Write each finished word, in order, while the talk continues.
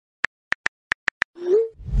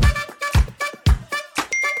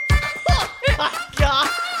my God.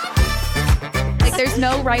 Like, there's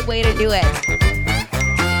no right way to do it.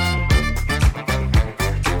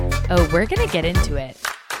 Oh, we're going to get into it.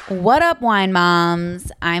 What up, wine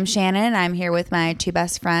moms? I'm Shannon. I'm here with my two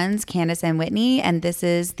best friends, Candace and Whitney, and this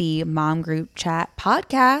is the Mom Group Chat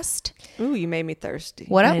podcast. Ooh, you made me thirsty.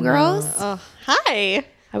 What up, I know. girls? Oh, hi.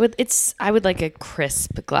 I would like a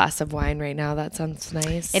crisp glass of wine right now. That sounds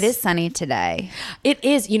nice. It is sunny today. It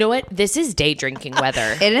is. You know what? This is day drinking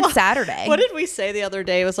weather. It is Saturday. What did we say the other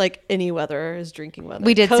day? It was like any weather is drinking weather.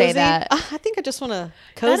 We did say Cozy? that. I think I just want to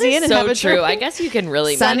That cozy in is and have so a true. drink. I guess you can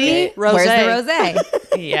really Sunny? make Rosé. Where's the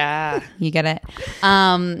rosé? it. Yeah. You get it.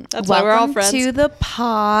 That's why we're all welcome friends. to the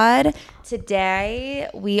pod. Today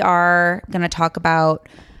we are going to talk about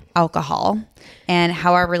alcohol and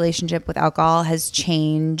how our relationship with alcohol has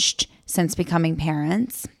changed since becoming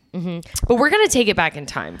parents. But we're going to take it back in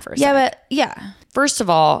time for a Yeah, second. but yeah. First of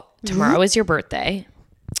all, tomorrow is your birthday.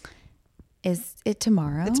 Is it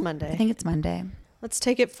tomorrow? It's Monday. I think it's Monday. Let's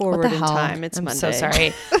take it forward the in hell? time. It's I'm Monday. so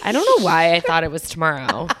sorry. I don't know why I thought it was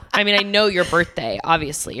tomorrow. I mean, I know your birthday,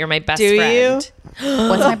 obviously. You're my best Do friend.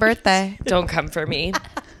 What's my birthday? Don't come for me.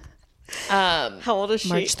 How old is she?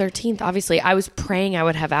 March 13th, obviously. I was praying I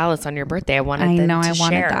would have Alice on your birthday. I wanted I them know, to I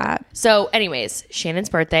wanted share. that. So anyways, Shannon's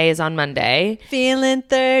birthday is on Monday. Feeling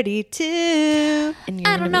 32. And you're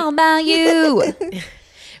I gonna don't know about you.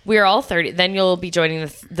 We're all 30. Then you'll be joining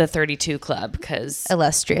the 32 club because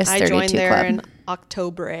Illustrious I 32 joined there Club. in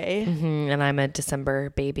October. and I'm a December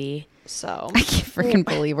baby. So I can't freaking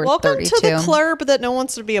believe we're welcome 32. to the club that no one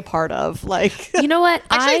wants to be a part of. Like, You know what?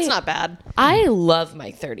 actually, it's not bad. I love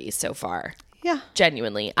my 30s so far. Yeah.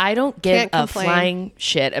 Genuinely. I don't give Can't a complain. flying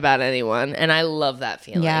shit about anyone. And I love that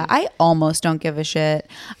feeling. Yeah, I almost don't give a shit.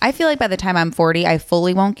 I feel like by the time I'm 40, I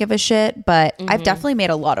fully won't give a shit, but I've definitely made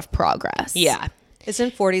a lot of progress. Yeah.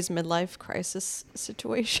 Isn't 40's midlife crisis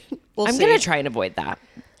situation? We'll I'm see. going to try and avoid that.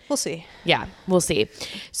 We'll see. Yeah, we'll see.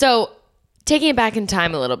 So, taking it back in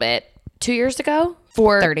time a little bit, 2 years ago,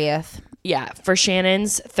 for 30th. for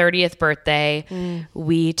Shannon's 30th birthday,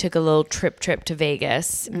 we took a little trip to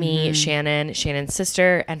Vegas. Me, Shannon, Shannon's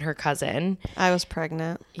sister, and her cousin. I was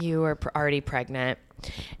pregnant. You were already pregnant,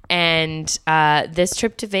 and this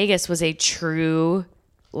trip to Vegas was a true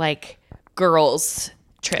like girls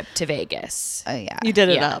trip to Vegas. Oh, yeah. You did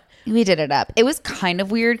it Yeah. up. We did it up. It was kind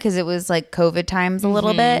of weird because it was like COVID times a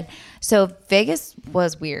little bit. So Vegas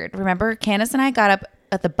was weird. Remember, Candace and I got up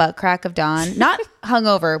at the butt crack of dawn. Not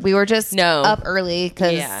hungover. We were just No. up early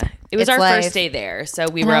because Yeah, it was our first day there, so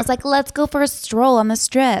we And were I up. was like, let's go for a stroll on the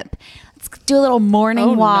strip. Let's do a little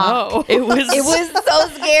morning walk. No, it was It was so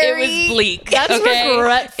scary. It was bleak. That's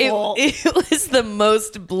regretful. It was the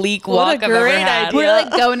most bleak What walk a I've ever great had. idea. We're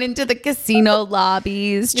like going into the casino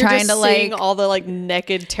lobbies, You're trying just to seeing like. all the like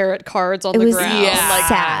naked tarot cards on It the was ground. Yeah. Like,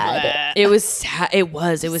 sad. It was sad. It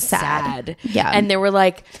was Sad. sad. Yeah. And there were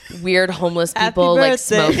like weird homeless Happy people like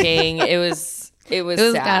birthday. smoking. It was It was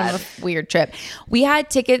sad. kind of a weird trip. We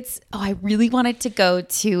had tickets. Oh, I really wanted to go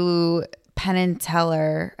to Penn and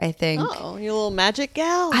Teller, I think. oh, you little magic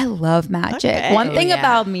gal. I love magic. Okay. One thing yeah.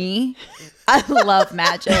 about me, I love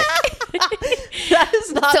magic. That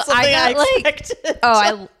is not So I something I, got, like- expected.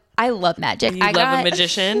 I love magic. You I love got, a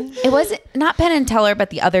magician? It wasn't not Penn and Teller, but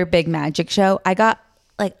the other big magic show. I got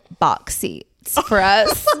like box seats for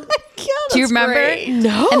us. Do you remember?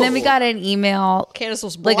 No. And then we got an email Candace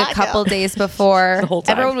was like a blackout. couple days before. whole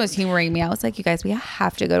time. Everyone was humoring me. I was like, you guys, we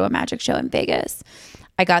have to go to a magic show in Vegas.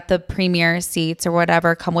 I got the premier seats or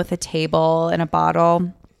whatever, come with a table and a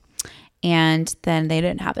bottle. And then they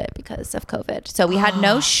didn't have it because of COVID. So we had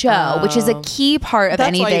no show, which is a key part of That's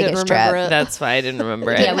any why you didn't Vegas remember trip. it. That's why I didn't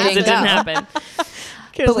remember it. Yeah, we because it didn't didn't go. happen.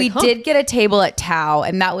 But we did get a table at Tao,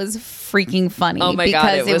 and that was freaking funny. Oh my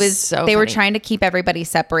God, because it was so they were funny. trying to keep everybody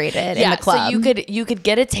separated in the club. So you could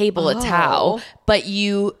get a table at Tao, but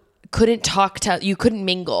you couldn't you couldn't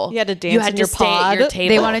mingle. You had to dance in your stay at pod. your table.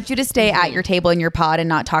 They wanted you to stay at your table in your pod and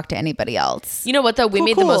not talk to anybody else. You know what though? We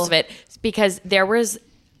made the cool. most of it because there was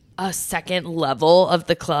a second level of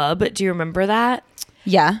the club. Do you remember that?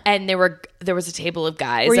 Yeah. And there was a table of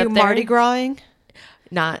guys. Were up you there. Mardi Gras-ing?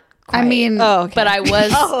 Not. I Quite. mean, Oh, okay. But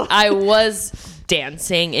I was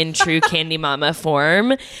dancing in true Candy Mama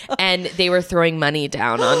form, and they were throwing money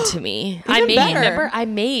down onto me. I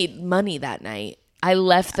made money that night. I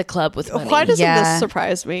left the club with money. Why doesn't Yeah. this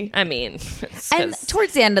surprise me? I mean, it's and 'cause-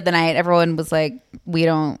 towards the end of the night, everyone was like, we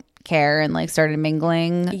don't care, and like started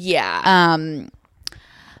mingling. yeah.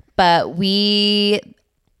 But we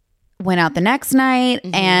went out the next night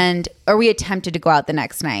or we attempted to go out the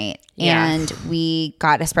next night Yeah. and we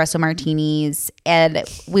got espresso martinis and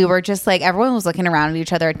we were just like, everyone was looking around at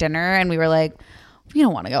each other at dinner and we were like, we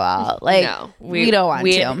don't want to go out. Like, No, we don't want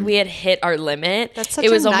to. We had hit our limit. That's such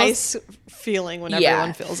a nice feeling when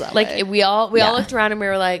everyone feels that way. Like we all looked around and we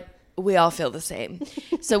were like, we all feel the same.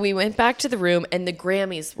 So we went back to the room and the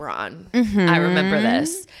Grammys were on. I remember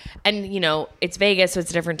this. And, you know, it's Vegas, so it's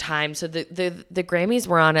a different time. So the Grammys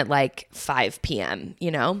were on at like 5 p.m., you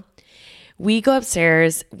know? We go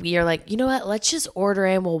upstairs. We are like, you know what? Let's just order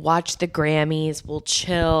in. We'll watch the Grammys. We'll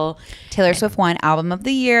chill. Taylor Swift won Album of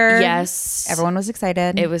the Year. Yes. Everyone was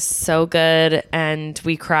excited. It was so good. And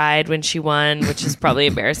we cried when she won, which is probably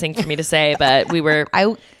embarrassing for me to say, but we were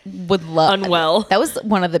I would love unwell. That was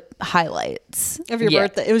one of the highlights of your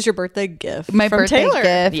birthday. It was your birthday gift. My from birthday Taylor.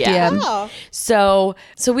 gift. Yeah. Oh. So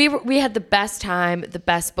we had the best time,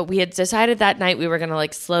 but we had decided that night we were going to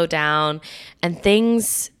like slow down, and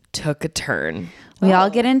things took a turn. We all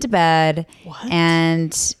get into bed,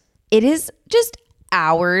 and it is just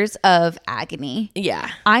hours of agony. Yeah.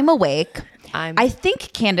 I'm awake. I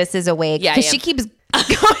think Candace is awake because she keeps going to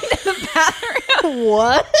the bathroom.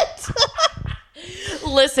 What?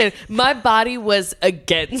 Listen, my body was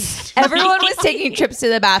against Everyone was taking trips to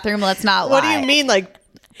the bathroom. Let's not lie. What do you mean, like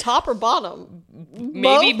top or bottom?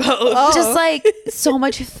 Maybe both. Oh. Just like so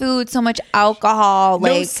much food, so much alcohol,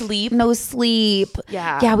 No like sleep. no sleep.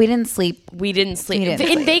 Yeah. We didn't sleep. We didn't sleep. didn't In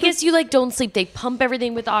sleep. Vegas, you like don't sleep. They pump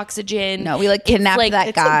everything with oxygen. No, we like kidnapped like- that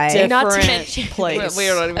it's a guy. Not to different mention, place.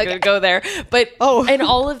 we're not even going to go there. But Oh. and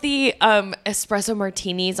all of the espresso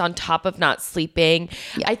martinis on top of not sleeping.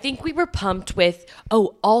 I think we were pumped with.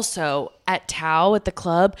 Oh, also at Tao at the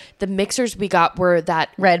club, the mixers we got were that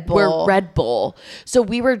Red Bull. Were Red Bull. So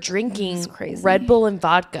we were drinking crazy. Red Bull and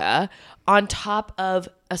vodka on top of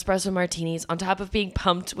espresso martinis, on top of being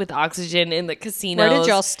pumped with oxygen in the casinos. Where did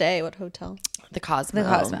y'all stay? What hotel? The Cosmo,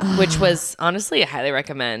 Cosmo. which was honestly I highly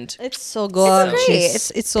recommend. It's so good. It's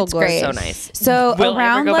great. It's so It's good. great. So nice. So Will I ever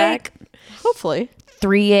around go like back? Hopefully.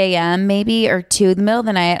 3 a.m. maybe or 2 in the middle of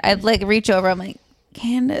the night, I'd like reach over. I'm like,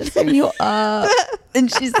 Candace, are you up? And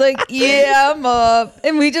she's like, yeah, I'm up.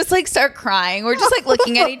 And we just like start crying. We're just like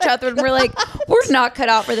looking at each other and we're like, we're not cut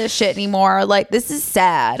out for this shit anymore. Like, this is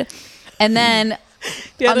sad. And then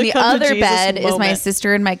on the other bed is my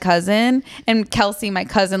sister and my cousin. And Kelsey, my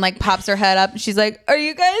cousin, like pops her head up and she's like, are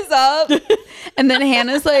you guys up? And then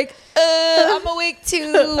Hannah's like, I'm awake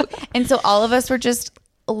too. And so all of us were just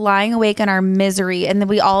lying awake in our misery. And then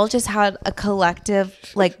we all just had a collective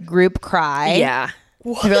like group cry. Yeah.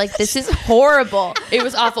 We were like, this is horrible. It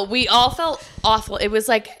was awful. We all felt awful. It was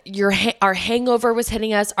like our hangover was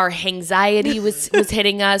hitting us. Our anxiety was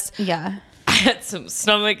hitting us. Yeah. I had some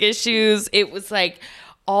stomach issues. It was like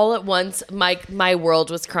all at once my world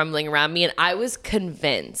was crumbling around me, and I was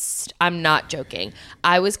convinced, I'm not joking,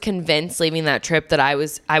 I was convinced leaving that trip that I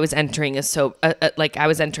was entering a sober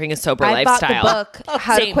I bought lifestyle. the book,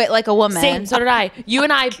 How to Same. Quit Like a Woman. Same, so did I. You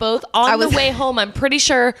and I both on the way home. I'm pretty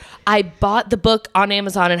sure I bought the book on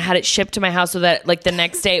Amazon and had it shipped to my house so that like the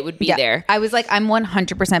next day it would be there. I was like, I'm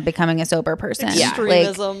 100% becoming a sober person.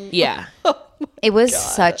 Extremism. Yeah. It was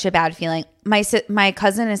such a bad feeling. My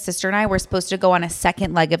cousin and sister and I were supposed to go on a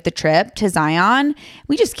second leg of the trip to Zion.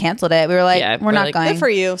 We just canceled it. We were like, Yeah, we're we're not like, going. Good for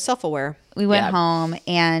you. Self-aware. We went Yeah. home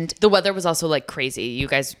and The weather was also like crazy. You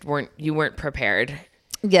guys weren't prepared.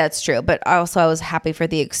 yeah, it's true. But also I was happy for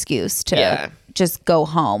the excuse to just go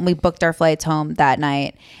home. We booked our flights home that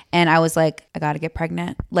night and I was like, I got to get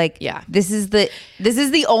pregnant. Like, Yeah. this is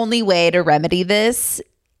the only way to remedy this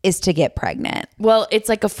is to get pregnant. Well, it's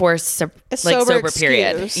like a forced sober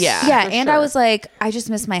period. excuse. Yeah. Yeah, for and sure. I was like, I just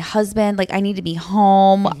miss my husband. Like, I need to be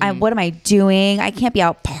home. What am I doing? I can't be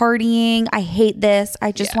out partying. I hate this.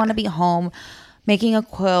 I just want to be home, making a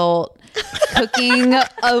quilt, cooking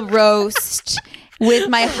a roast with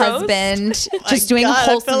my husband, just doing God,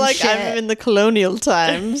 wholesome I feel like shit. I'm in the colonial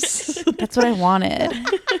times. That's what I wanted.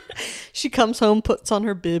 She comes home, puts on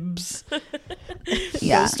her bibs,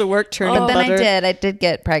 Yeah. goes to work, churning But then butter. I did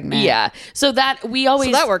get pregnant. Yeah. So that we always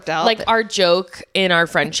So that worked out. Like our joke in our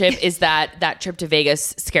friendship is that trip to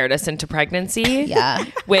Vegas scared us into pregnancy. Yeah.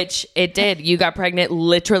 Which it did. You got pregnant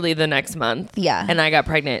literally the next month. Yeah. And I got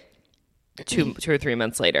pregnant two or 3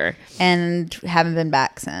 months later. And haven't been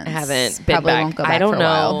back since. I haven't been Probably back. won't go back I don't for a know.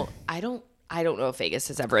 while. I don't know if Vegas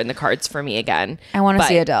is ever in the cards for me again. I want to But-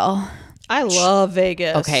 see Adele. I love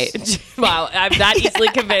Vegas. Okay. Wow. I'm that easily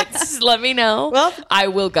convinced. Let me know. Well- I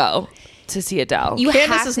will go to see Adele. You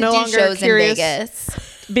Candace have is to no do longer shows curious. in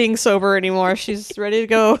Vegas. Being sober anymore. She's ready to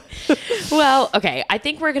go. Well, okay. I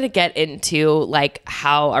think we're gonna get into like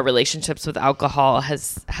how our relationships with alcohol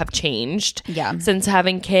have changed, Yeah. since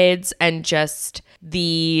having kids, and just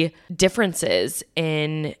the differences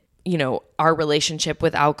in our relationship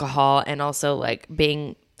with alcohol, and also like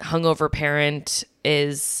being hungover parent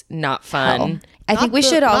is not fun. I think we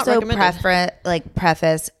should also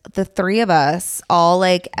preface the three of us all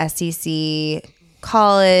like SEC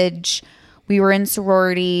college. We were in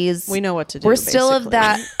sororities. We know what to do. We're still of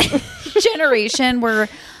that generation where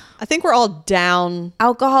I think we're all down.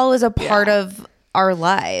 Alcohol is a part of our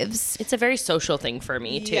lives. It's a very social thing for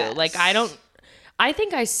me too. Yes. Like I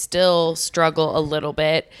think I still struggle a little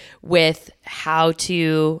bit with how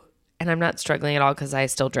to, and I'm not struggling at all because I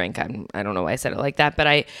still drink. I don't know why I said it like that, but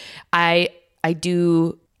I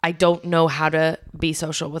don't know how to be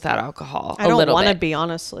social without alcohol. I don't want to be,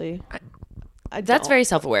 honestly. That's very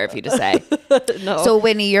self-aware of you to say. No. So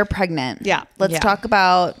Whitney, you're pregnant. Yeah. Let's talk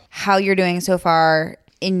about how you're doing so far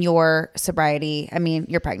in your sobriety. I mean,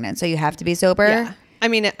 you're pregnant, so you have to be sober. Yeah. I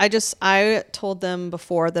mean, I told them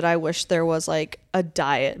before that I wish there was like a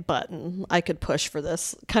diet button I could push for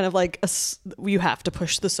this. Kind of like you have to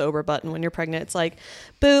push the sober button when you're pregnant. It's like,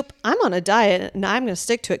 boop, I'm on a diet and I'm going to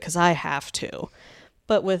stick to it because I have to.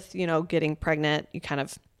 But with, getting pregnant, you kind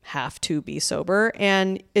of have to be sober,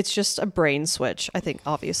 and it's just a brain switch. I think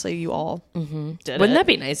obviously you all did. Wouldn't that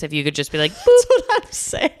be nice if you could just be like, boop, That's what I'm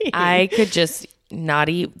saying. I could just not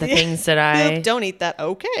eat the things that Boop, don't eat that.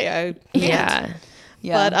 Okay, I can't.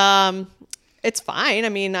 Yeah. But it's fine. I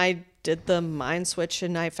mean, I did the mind switch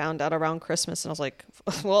and I found out around Christmas, and I was like,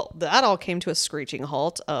 well, that all came to a screeching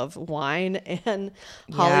halt of wine and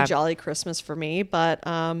holly jolly Christmas for me. But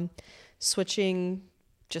switching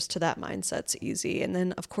just to that mindset's easy. And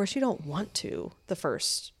then of course you don't want to the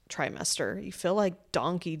first trimester. You feel like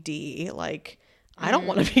Donkey D. Like, I don't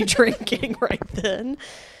want to be drinking right then.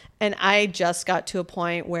 And I just got to a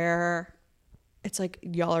point where it's like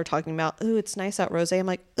y'all are talking about, ooh, it's nice out rosé. I'm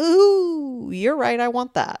like, ooh, you're right. I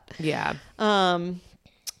want that. Yeah.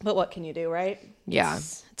 But what can you do, right? Yeah.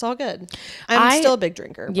 It's all good. I'm still a big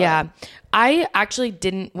drinker. But. Yeah. I actually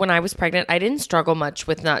didn't, when I was pregnant, I didn't struggle much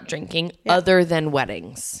with not drinking other than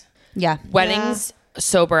weddings. Yeah. Weddings,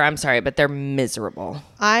 sober, I'm sorry, but they're miserable.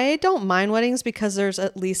 I don't mind weddings because there's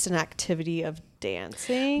at least an activity of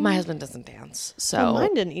dancing. My husband doesn't dance, so. Well,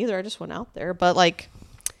 mine didn't either. I just went out there. But like,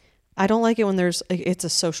 I don't like it when it's a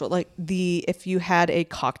social, like if you had a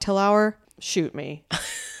cocktail hour, shoot me.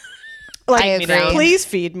 Like, I agree. Please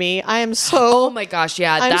feed me. I am so. Oh my gosh,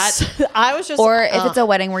 yeah, I was just. Or if it's a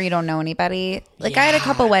wedding where you don't know anybody. Like I had a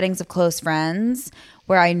couple weddings of close friends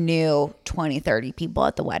where I knew 20, 30 people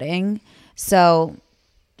at the wedding. So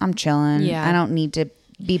I'm chilling. Yeah. I don't need to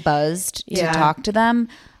be buzzed to talk to them.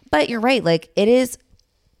 But you're right. Like it is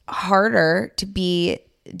harder to be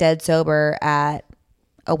dead sober at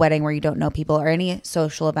a wedding where you don't know people, or any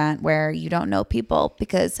social event where you don't know people,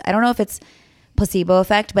 because I don't know if it's placebo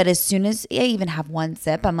effect, but as soon as I even have one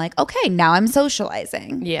sip, I'm like, okay, now I'm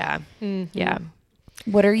socializing. Yeah. Mm-hmm. Yeah.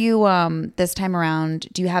 What are you this time around?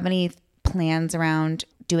 Do you have any plans around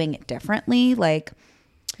doing it differently? Like,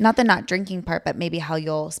 not the not drinking part, but maybe how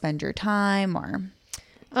you'll spend your time, or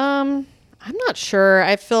I'm not sure.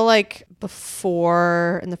 I feel like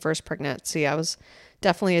before, in the first pregnancy, I was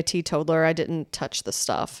definitely a teetotaler. I didn't touch the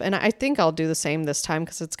stuff. And I think I'll do the same this time,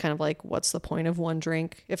 because it's kind of like, what's the point of one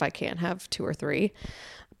drink if I can't have 2 or 3?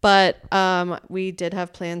 But we did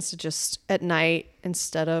have plans to just at night,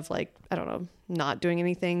 instead of like, I don't know, not doing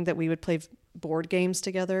anything, that we would play board games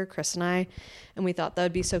together, Chris and I. And we thought that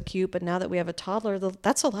would be so cute. But now that we have a toddler,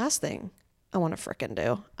 that's the last thing I want to frickin'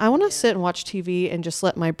 do. I want to sit and watch TV and just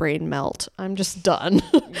let my brain melt. I'm just done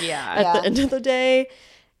at the end of the day.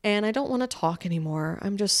 And I don't want to talk anymore.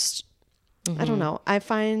 I'm just, I don't know. I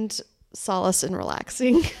find solace in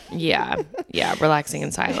relaxing. Yeah. Relaxing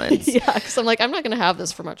in silence. Yeah. Because I'm like, I'm not going to have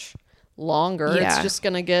this for much longer. Yeah. It's just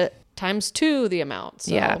going to get ×2 the amount.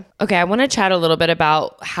 So. Yeah. Okay. I want to chat a little bit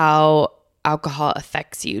about how alcohol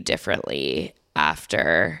affects you differently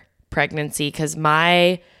after pregnancy, because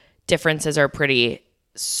my differences are pretty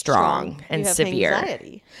strong and you have severe.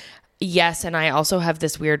 Anxiety. Yes, and I also have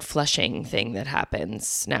this weird flushing thing that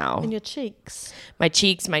happens now. In your cheeks. My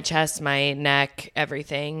cheeks, my chest, my neck,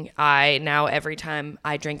 everything. Every time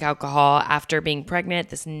I drink alcohol after being pregnant,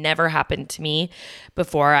 this never happened to me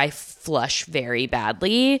before, I flush very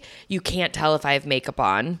badly. You can't tell if I have makeup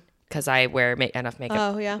on because I wear enough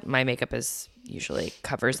makeup. Oh, yeah. My makeup usually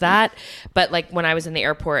covers that. But like when I was in the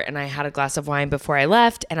airport and I had a glass of wine before I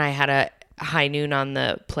left, and I had a high noon on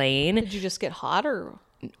the plane. Did you just get hot, or?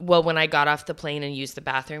 Well, when I got off the plane and used the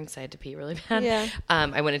bathroom, because I had to pee really bad,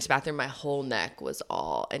 I went into the bathroom. My whole neck was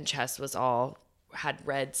and chest was all, had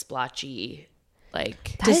red splotchy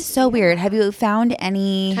Like, That is so weird. Have you found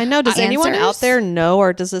any? I know. Does anyone out answers? there know,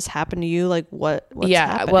 or does this happen to you? Like, what's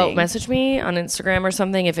happening? Well, message me on Instagram or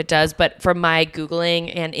something if it does. But from my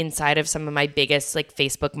Googling and inside of some of my biggest like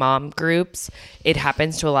Facebook mom groups, it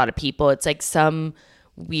happens to a lot of people. It's like some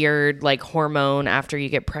weird like hormone after you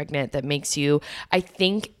get pregnant that makes you, I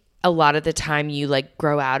think a lot of the time you like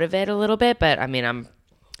grow out of it a little bit. But I mean,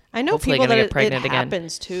 I know hopefully people gonna that get pregnant it again.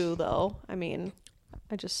 happens too, though. I mean,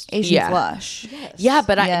 I just Asian Yeah. flush. Yeah,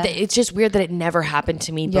 but Yeah. it's just weird that it never happened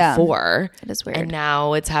to me Yeah. before. It is weird. And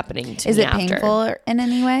now it's happening to Is me it after. painful in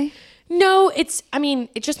any way? No, I mean,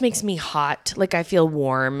 it just makes me hot. Like I feel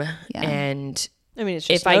warm Yeah. and I mean, it's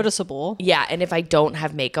just if I- noticeable. yeah. And if I don't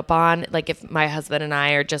have makeup on, like if my husband and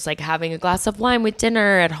I are just like having a glass of wine with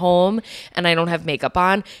dinner at home and I don't have makeup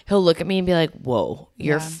on, he'll look at me and be like, whoa,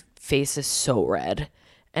 your Yeah. face is so red.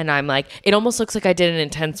 And I'm like, it almost looks like I did an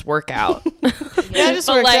intense workout. Yeah, I just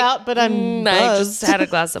worked out, but I'm I buzzed. just had a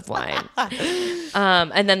glass of wine.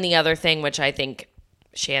 And then the other thing, which I think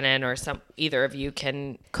Shannon or either of you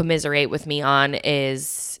can commiserate with me on,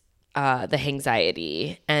 is the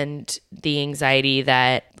anxiety and the anxiety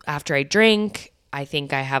that after I drink, I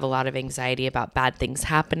think I have a lot of anxiety about bad things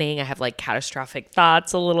happening. I have like catastrophic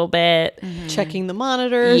thoughts a little bit. Checking the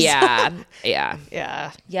monitors. Yeah. Yeah.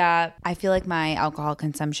 Yeah. Yeah, I feel like my alcohol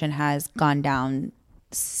consumption has gone down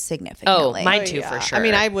significantly. Oh, mine too, for sure. I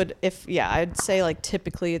mean, I'd say like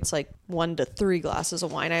typically it's like 1 to 3 glasses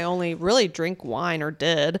of wine. I only really drink wine or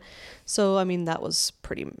did. So, I mean, that was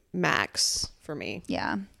pretty max for me.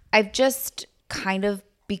 Yeah. I've just kind of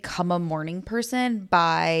become a morning person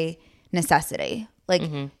by necessity. Like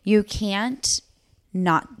you can't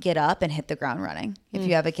not get up and hit the ground running if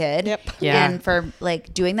you have a kid. Yep. Yeah. And for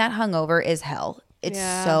like doing that hungover is hell. It's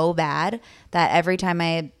Yeah. so bad that every time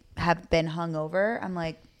I have been hungover, I'm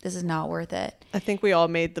like, this is not worth it. I think we all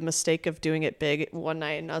made the mistake of doing it big one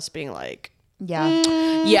night and us being like,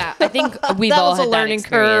 Yeah. Yeah, I think we've That all was a had that learning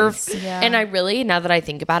curve. experience. Yeah. And I really, now that I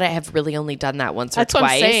think about it, have really only done that once or that's twice.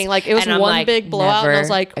 what I'm saying. Like, it was And I'm one like, big blowout and I was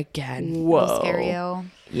never like, again. whoa. It'll scare you.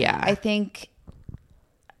 Yeah. I think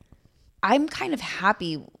I'm kind of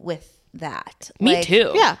happy with that. Me Like,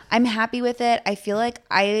 too. Yeah. I'm happy with it. I feel like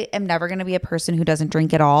I am never going to be a person who doesn't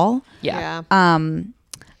drink at all. Yeah.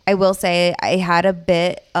 I will say I had a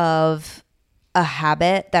bit of a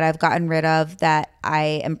habit that I've gotten rid of that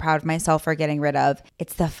I am proud of myself for getting rid of.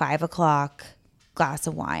 It's the 5 o'clock glass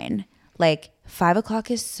of wine. Like 5 o'clock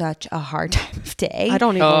is such a hard time of day. I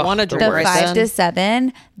don't even want to drink The right 5 then. to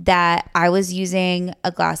 7 that I was using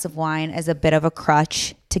a glass of wine as a bit of a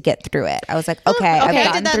crutch to get through it. I was like, okay, I I've did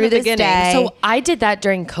gotten that in through the this beginning. day. So I did that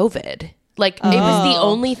during COVID. Like it was the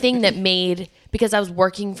only thing that made, because I was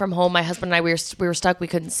working from home. My husband and I, we were stuck. We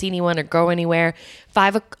couldn't see anyone or go anywhere.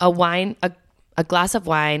 A glass of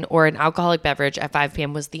wine or an alcoholic beverage at 5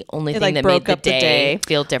 p.m. was the only thing like, that broke made the up the day day.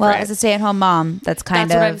 feel well, different. as a stay-at-home mom, that's kind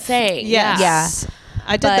That's of what I'm saying. Yes.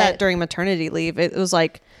 I did But- that during maternity leave. It was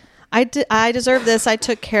like, I deserve this. I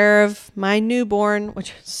took care of my newborn,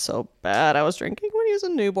 which is so bad. I was drinking when he was a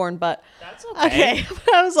newborn, but That's okay.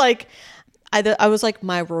 But I was like, I was like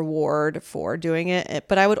my reward for doing it.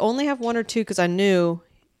 But I would only have 1 or 2 because I knew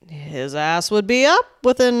his ass would be up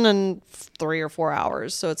within 3 or 4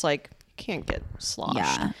 hours. So it's like, you can't get sloshed.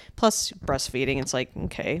 Yeah. Plus breastfeeding, it's like,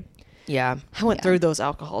 okay. Yeah. I went through those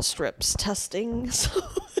alcohol strips testing. So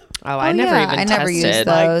Oh, I never yeah. even I never used tested.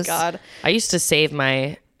 those. my God. I used to save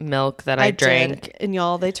my milk that I drank. did. And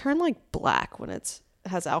y'all, they turn like black when it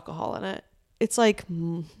has alcohol in it. It's like,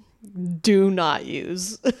 do not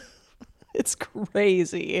use. It's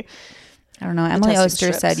crazy. I don't know. Emily testing Oster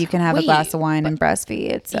strips. said you can have a Wait, glass of wine and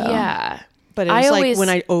breastfeed. So Yeah. But it I was like always- when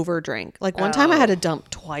I overdrank. Like one time I had to dump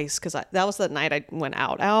twice because that was the night I went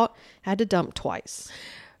out. I had to dump twice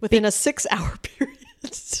within a 6-hour period.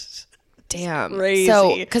 Damn. crazy.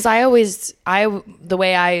 So, because the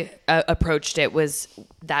way I approached it was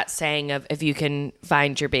that saying of, if you can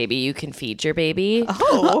find your baby, you can feed your baby.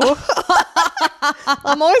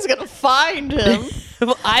 I'm always going to find him.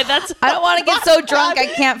 I don't want to get so drunk I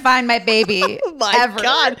can't find my baby. My ever.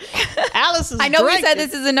 God. Alice is I know we said drinking.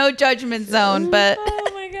 this is a no judgment zone, but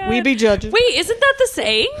Oh my God. We be judging. Wait, isn't that the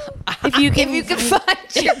saying? If you can,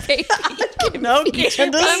 find your baby. No,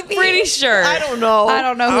 I'm pretty sure. I don't know. I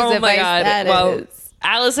don't know whose advice that is.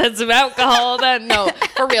 Alice had some alcohol. Then no,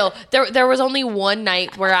 for real. There was only one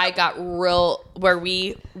night where I got where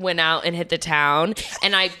we went out and hit the town,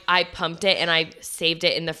 and I pumped it and I saved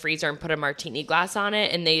it in the freezer and put a martini glass on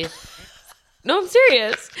it, and No, I'm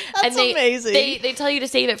serious. That's amazing. They tell you to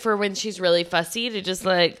save it for when she's really fussy to just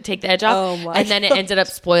like take the edge off. Oh my and then it ended up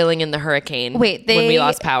spoiling in the hurricane. Wait, when we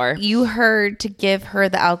lost power. You heard to give her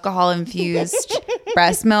the alcohol infused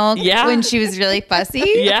breast milk Yeah. when she was really fussy?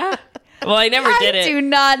 Yeah. Well, I never did I it. do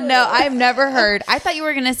not know. I've never heard. I thought you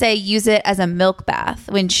were going to say use it as a milk bath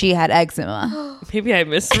when she had eczema. Maybe I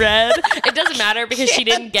misread. It doesn't matter because she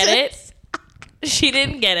didn't get it. She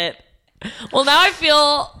didn't get it. Well, now I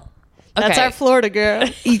feel... Okay. That's our Florida girl.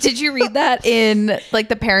 Did you read that in like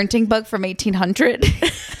the parenting book from 1800?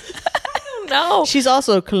 No. She's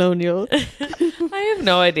also colonial. I have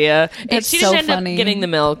no idea. That's She so just ended funny. up getting the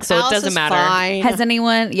milk, so Alice it doesn't is matter. fine. Has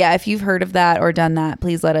anyone, if you've heard of that or done that,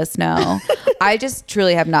 please let us know. I just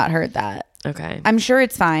truly have not heard that. Okay. I'm sure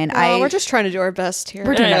it's fine. We're just trying to do our best here.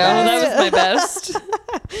 We're I doing know. our That was my best.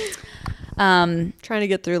 Trying to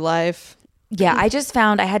get through life. Yeah, I just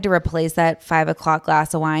found I had to replace that 5 o'clock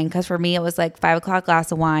glass of wine because for me it was like 5 o'clock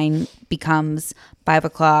glass of wine becomes 5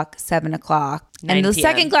 o'clock, 7 o'clock. 9 And the p.m.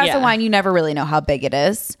 second glass Yeah. of wine, you never really know how big it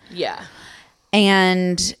is. Yeah.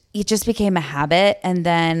 And it just became a habit. And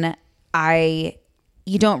then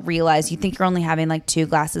you don't realize, you think you're only having like 2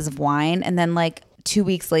 glasses of wine. And then like 2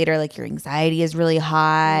 weeks later, like your anxiety is really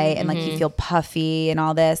high and like you feel puffy and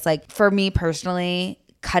all this. Like for me personally,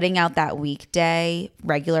 cutting out that weekday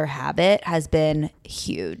regular habit has been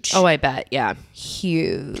huge. Oh, I bet. Yeah.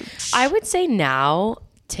 Huge. I would say now,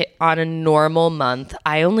 on a normal month,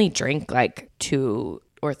 I only drink like 2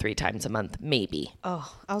 or 3 times a month, maybe.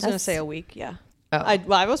 Oh, I was going to say a week. Yeah. Oh.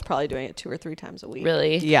 I was probably doing it 2 or 3 times a week.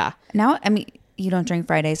 Really? Yeah. Now, I mean, you don't drink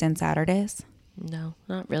Fridays and Saturdays? No,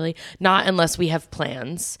 not really. Not unless we have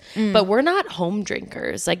plans. But we're not home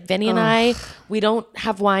drinkers. Like Vinny and I, we don't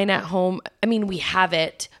have wine at home. I mean, we have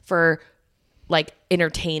it for like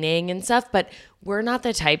entertaining and stuff, but we're not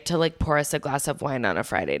the type to like pour us a glass of wine on a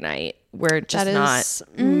Friday night. We're just That not. is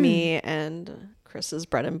me and Chris's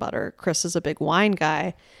bread and butter. Chris is a big wine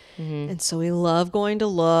guy. And so we love going to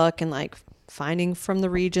look and like finding from the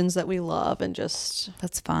regions that we love and just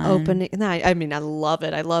That's fun. opening. And I mean, I love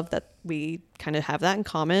it. I love that we kind of have that in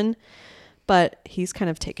common. But he's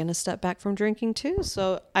kind of taken a step back from drinking too.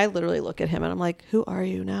 So I literally look at him and I'm like, who are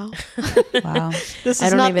you now? Wow. This I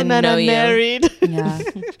is don't not the even man know I you. married. Yeah.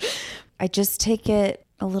 I just take it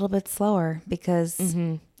a little bit slower because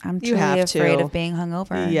I'm You truly have afraid to. of being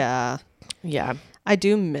hungover. Yeah. Yeah. I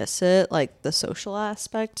do miss it, like the social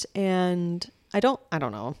aspect, and I don't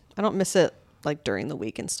know. I don't miss it like during the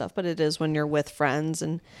week and stuff, but it is when you're with friends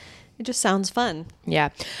and it just sounds fun. Yeah.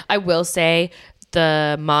 I will say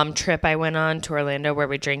the mom trip I went on to Orlando where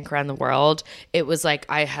we drank around the world, it was like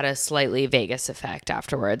I had a slightly Vegas effect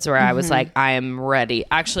afterwards where I was like, I am ready.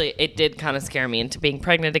 Actually, it did kind of scare me into being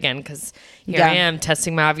pregnant again because here I Yeah. am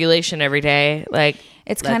testing my ovulation every day. Like,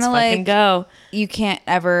 It's let's kind of fucking like go. you can't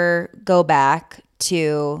ever go back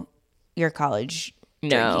to your college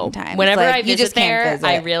drinking time. It's Whenever like, I you visit just can't there, visit.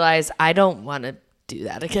 I realize I don't want to do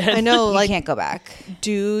that again. I know, You like, can't go back.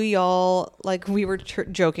 do y'all, like, we were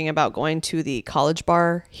joking about going to the college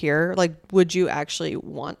bar here. Like, would you actually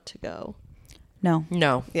want to go? No.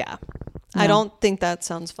 No. Yeah. I don't think that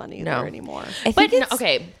sounds fun either No. anymore. I But think no, it's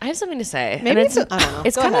okay, I have something to say. And Maybe it's, I don't know.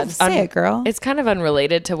 It's Go kind ahead. of Say it, girl. It's kind of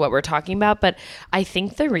unrelated to what we're talking about, but I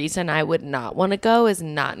think the reason I would not want to go is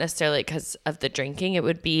not necessarily because of the drinking. It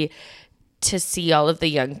would be to see all of the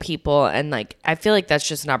young people, and like I feel like that's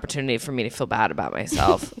just an opportunity for me to feel bad about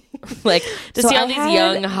myself. Like to So see all I these had-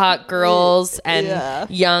 young hot girls and Yeah.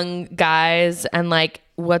 young guys, and like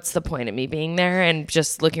what's the point of me being there and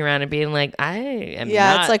just looking around and being like, I am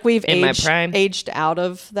Yeah, not it's like we've in aged, my prime. aged out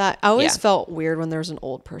of that. I always Yeah. felt weird when there was an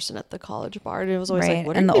old person at the college bar. It was always Right. like,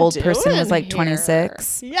 what And are the you old person was doing like here?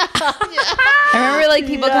 26. Yeah. I remember like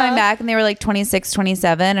people coming back and they were like 26,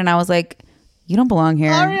 27. And I was like, you don't belong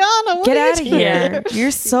here. Ariana, what Get are you out of doing? here.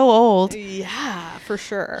 You're so old. Yeah, for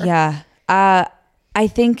sure. Yeah. I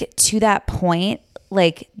think to that point,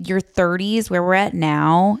 like your 30s, where we're at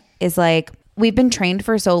now, is like we've been trained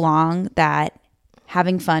for so long that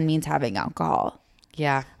having fun means having alcohol.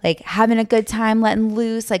 Yeah. Like having a good time, letting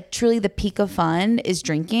loose, like truly the peak of fun is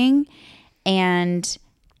drinking. And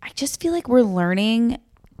I just feel like we're learning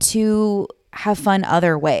to have fun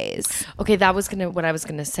other ways. Okay, what I was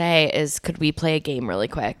gonna say is, could we play a game really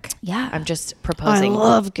quick? Yeah. I'm just I proposing.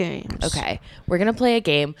 love games. Okay, we're gonna play a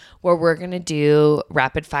game where we're gonna do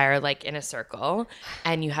rapid fire, like in a circle,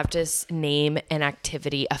 and you have to name an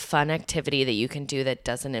activity, a fun activity that you can do that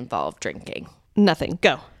doesn't involve drinking. Nothing.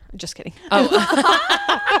 Go. Just kidding.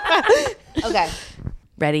 Okay.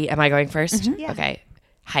 Ready? Am I going first? Yeah. Okay.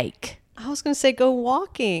 Hike. I was going to say go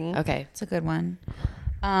walking. Okay. It's a good one.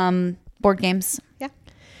 Board games. Yeah.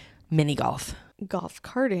 Mini golf. Golf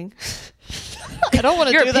karting. I don't want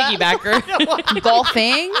to You're do a that. piggybacker.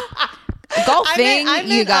 Golfing? Golfing, I you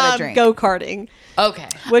meant, gotta drink. go karting, Okay.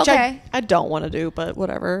 which Okay. I don't want to do, but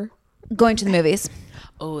whatever. Going to the movies.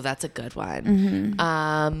 Oh, that's a good one.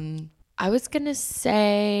 Mm-hmm. I was gonna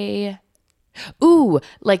say, ooh,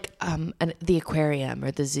 like the aquarium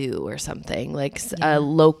or the zoo or something, like a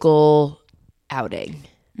local outing.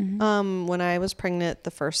 When I was pregnant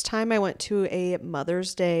the first time, I went to a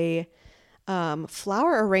Mother's Day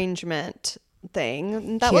flower arrangement thing.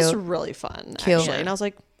 And that was Cute. really fun, Cute. actually. And I was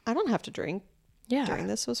like, I don't have to drink Yeah. during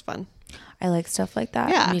this. It was fun. I like stuff like that.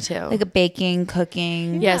 Yeah. Me too. Like a baking,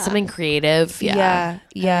 cooking. Yeah, something creative. Yeah.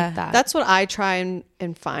 Yeah. I like that. That's what I try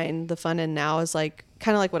and find the fun in now is like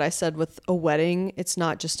kind of like what I said with a wedding. It's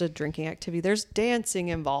not just a drinking activity. There's dancing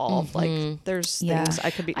involved. Like there's Yeah. things I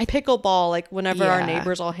could be pickleball. Like whenever our Yeah.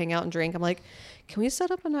 neighbors all hang out and drink, I'm like, can we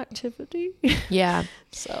set up an activity? Yeah.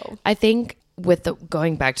 So I think with the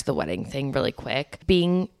going back to the wedding thing really quick,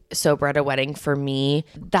 being sober at a wedding for me,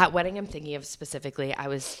 that wedding I'm thinking of specifically, I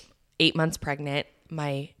was 8 months pregnant.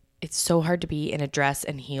 It's so hard to be in a dress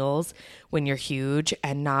and heels when you're huge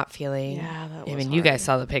and not feeling. Yeah, that I was mean, you guys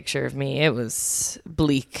saw the picture of me. It was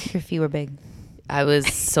bleak. Your feet were big. I was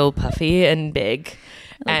so puffy and big.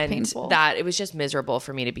 And painful. that it was just miserable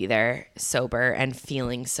for me to be there sober and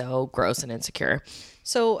feeling so gross and insecure.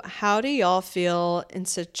 So, how do y'all feel in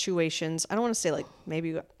situations? I don't want to say like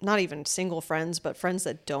maybe not even single friends, but friends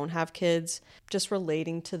that don't have kids, just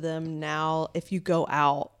relating to them now if you go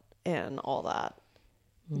out and all that.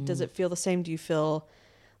 Does it feel the same? Do you feel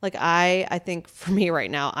like I think for me right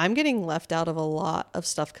now, I'm getting left out of a lot of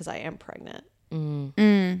stuff because I am pregnant.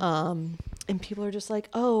 And people are just like,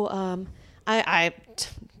 oh,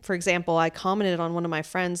 for example, I commented on one of my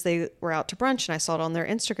friends, they were out to brunch and I saw it on their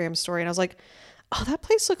Instagram story and I was like, oh, that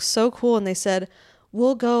place looks so cool. And they said,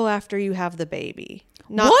 we'll go after you have the baby.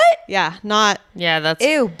 Not, What? Yeah. Not Yeah, that's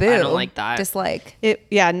Ew, boo. I don't like that. Dislike. it.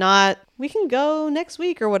 Yeah. Not we can go next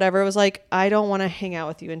week or whatever. It was like, I don't want to hang out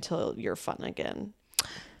with you until you're fun again.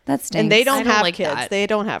 That stinks. And they don't I don't have like kids. that. They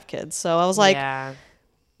don't have kids. So I was like, yeah.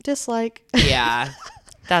 dislike. Yeah.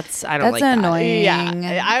 That's I don't That's like annoying.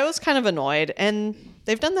 Yeah. I was kind of annoyed. And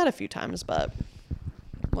they've done that a few times, but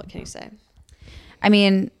what can you say? I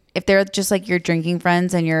mean, if they're just like your drinking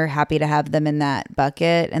friends and you're happy to have them in that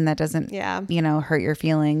bucket and that doesn't, Yeah. hurt your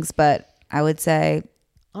feelings. But I would say,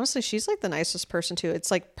 Honestly, she's like the nicest person too. It's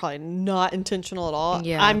like probably not intentional at all.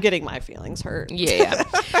 Yeah. I'm getting my feelings hurt. that. Yeah.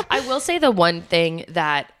 I will say the one thing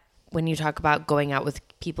that when you talk about going out with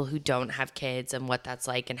people who don't have kids and what that's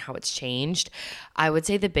like and how it's changed, I would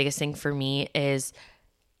say the biggest thing for me is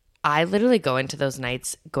I literally go into those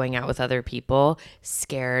nights going out with other people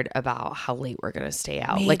scared about how late we're going to stay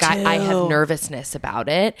out. Me Like I have too. nervousness about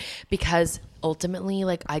it because ultimately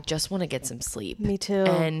like I just want to get some sleep. Me too.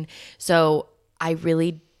 And so I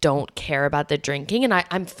really don't care about the drinking and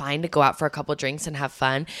I'm fine to go out for a couple drinks and have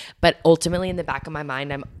fun. But ultimately in the back of my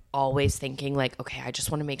mind, I'm always thinking like, okay, I just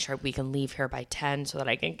want to make sure we can leave here by 10 so that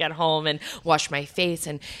I can get home and wash my face.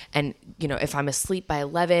 And if I'm asleep by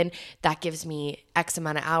 11, that gives me X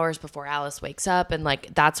amount of hours before Alice wakes up. And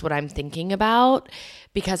like, that's what I'm thinking about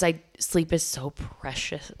because sleep is so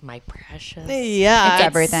precious. My precious. Yeah. It's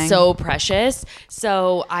everything. So precious.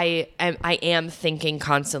 So I am thinking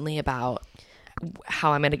constantly about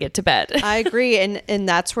how I'm going to get to bed. I agree. And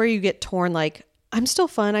that's where you get torn. Like, I'm still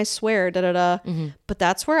fun, I swear, da da da. But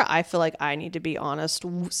that's where I feel like I need to be honest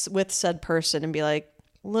with said person and be like,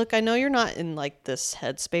 look, I know you're not in like this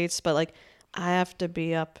headspace, but like, I have to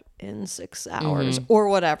be up in 6 hours or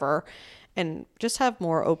whatever. And just have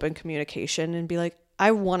more open communication and be like,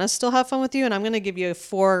 I want to still have fun with you. And I'm going to give you a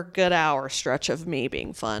 4 good hour stretch of me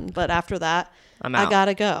being fun. But after that, I'm I out. got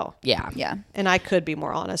to go. Yeah. yeah. And I could be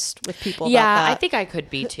more honest with people about Yeah, that. I think I could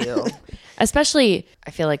be too. Especially, I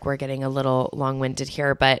feel like we're getting a little long-winded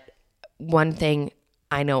here, but one thing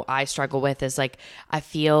I know I struggle with is like I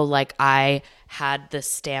feel like I had the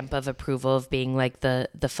stamp of approval of being like the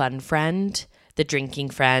fun friend, the drinking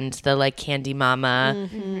friend, the like candy mama,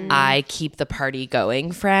 I keep the party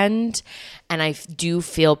going friend, and I do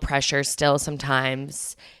feel pressure still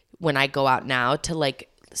sometimes when I go out now to like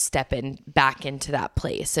step back into that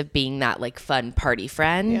place of being that like fun party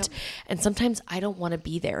friend. And sometimes I don't want to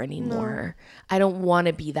be there anymore. I don't want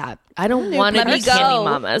to be that. I don't want to be candy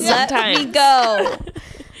mama sometimes. Let me go.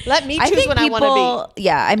 Let me I choose think when I want to be.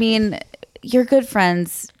 Yeah, I mean, your good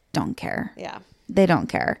friends don't care. Yeah. They don't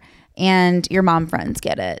care. And your mom friends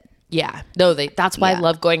get it. Yeah. No, that's why I Yeah.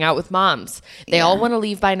 love going out with moms. They all want to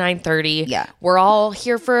leave by 9:30. Yeah. We're all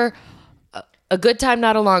here for a good time,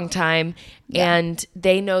 not a long time. And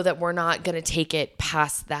they know that we're not going to take it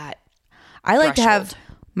past that. I like to have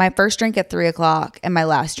threshold. my first drink at 3:00 and my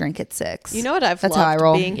last drink at 6. You know what I've That's how I loved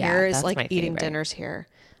roll. being Yeah, here is that's like my eating favorite. dinners here.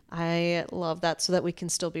 I love that so that we can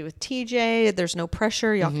still be with TJ. There's no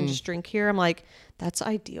pressure. Y'all can just drink here. I'm like, that's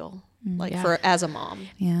ideal. Like for as a mom.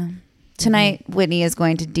 Yeah. Tonight, Whitney is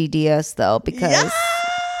going to DD us though because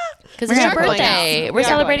Because it's your going birthday. out. We're We are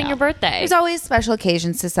celebrating going your out. birthday. there's always special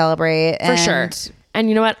occasions to celebrate. For sure. And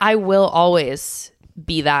you know what? I will always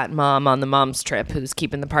be that mom on the mom's trip who's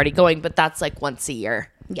keeping the party going, but that's like once a year.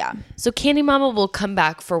 Yeah. So Candy Mama will come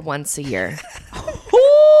back for once a year.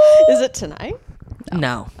 Is it tonight?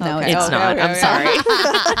 No, Okay. it's Okay, not. okay, I'm okay.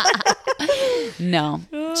 sorry. No.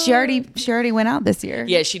 She already went out this year.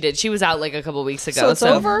 Yeah, she did. She was out like a couple weeks ago. So it's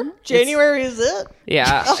over? January is it?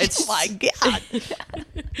 Yeah, Oh it's my God.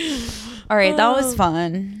 All right, that was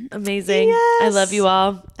fun. amazing. I love you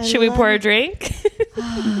all. Should we pour a drink?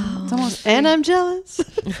 It's almost And I'm jealous.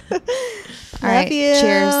 all right. you.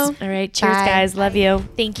 Cheers. All right. Cheers, Bye. guys. Love you.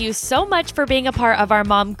 Thank you so much for being a part of our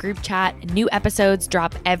mom group chat. New episodes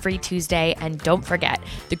drop every Tuesday. And don't forget,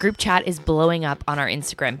 the group chat is blowing up on our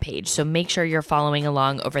Instagram page. So make sure you're following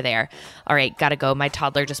along over there. All right. Gotta go. My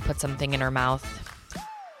toddler just put something in her mouth.